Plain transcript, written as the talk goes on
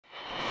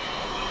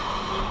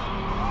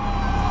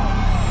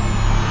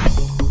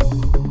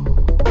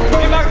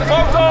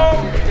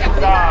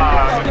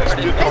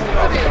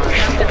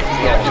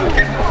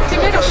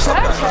Inmiddels,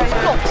 hè?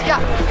 Klopt, ja.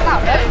 Nou,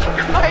 leuk.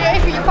 Ga je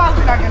even je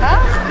pauze naar Den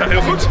Haag? Ja,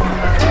 heel goed.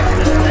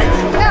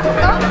 Ja,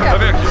 dank je. Daar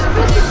werk je.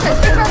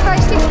 Ik werk bij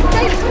Stichting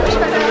Tegentroeps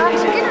bij de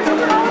Haagse Kinderdorp.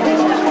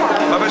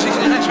 Maar wij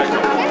zitten in Rijswijk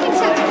dan? Nee, in het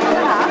centrum van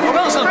Den Haag. Oh,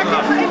 wel is dat Den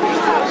Haag? Even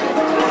op pauze.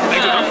 Ik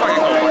doe dat vaak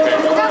ook.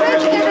 Ja,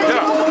 weet je,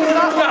 op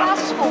de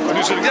basisschool. Maar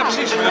nu zit ik, ja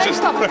precies. Nu zit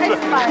Stap,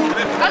 even bij.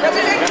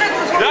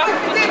 Ja?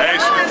 Hey,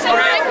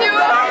 Thank you.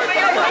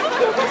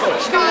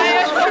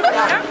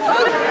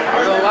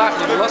 Wel laag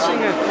de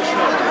belastingen.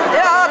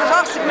 Ja, dat is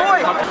hartstikke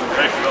mooi.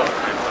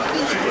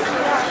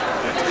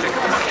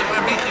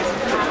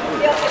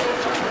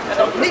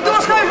 Niet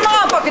doorschuiven, maar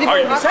aanpakken die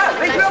boven's, hè?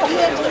 Weet je wel?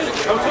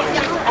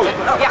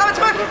 Nou, gaan we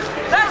terug.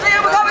 Dames en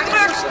heren, we gaan weer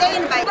terug.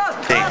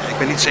 nee, ik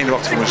ben niet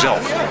zenuwachtig voor mezelf.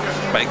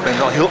 Maar ik ben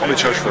wel heel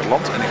ambitieus voor het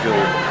land. En ik wil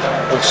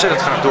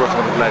ontzettend graag doorgaan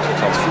met het beleid wat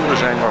we aan het voeren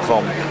zijn.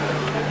 Waarvan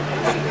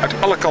uit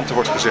alle kanten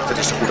wordt gezegd, het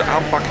is de goede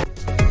aanpak.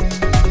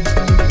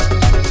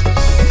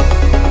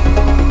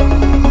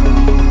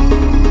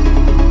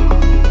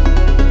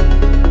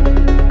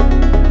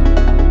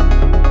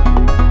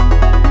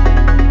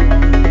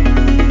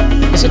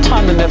 Is it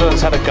time the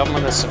Netherlands had a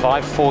government that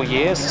survived 4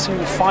 years? It's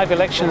only 5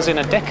 elections in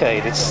a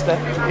decade.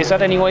 Is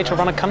that any way to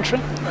run a country?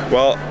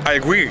 Well, I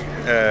agree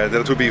that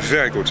it would be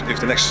very good if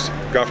the next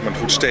government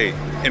would stay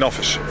in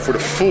office for the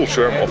full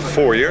term of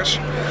 4 years.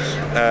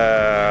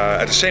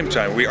 At the same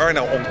time, we are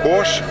now on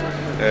course.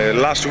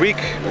 Last week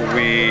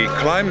we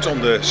climbed on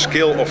the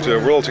scale of the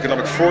World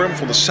Economic Forum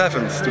from the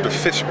 7th to the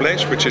 5th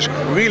place, which is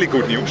really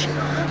good news.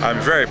 I'm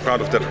very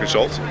proud of that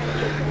result,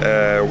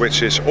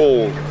 which is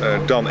all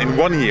done in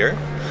 1 year.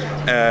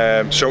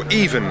 So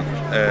even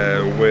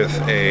with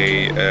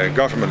a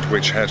government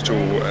which has to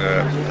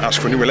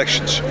ask for new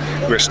elections,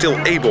 we're still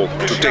able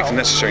to take the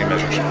necessary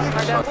measures.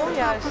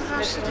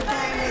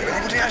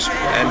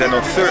 And then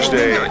on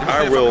Thursday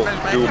I will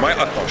do my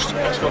utmost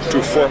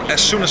to form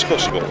as soon as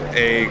possible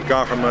a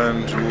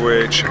government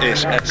which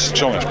is as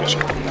strong as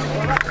possible.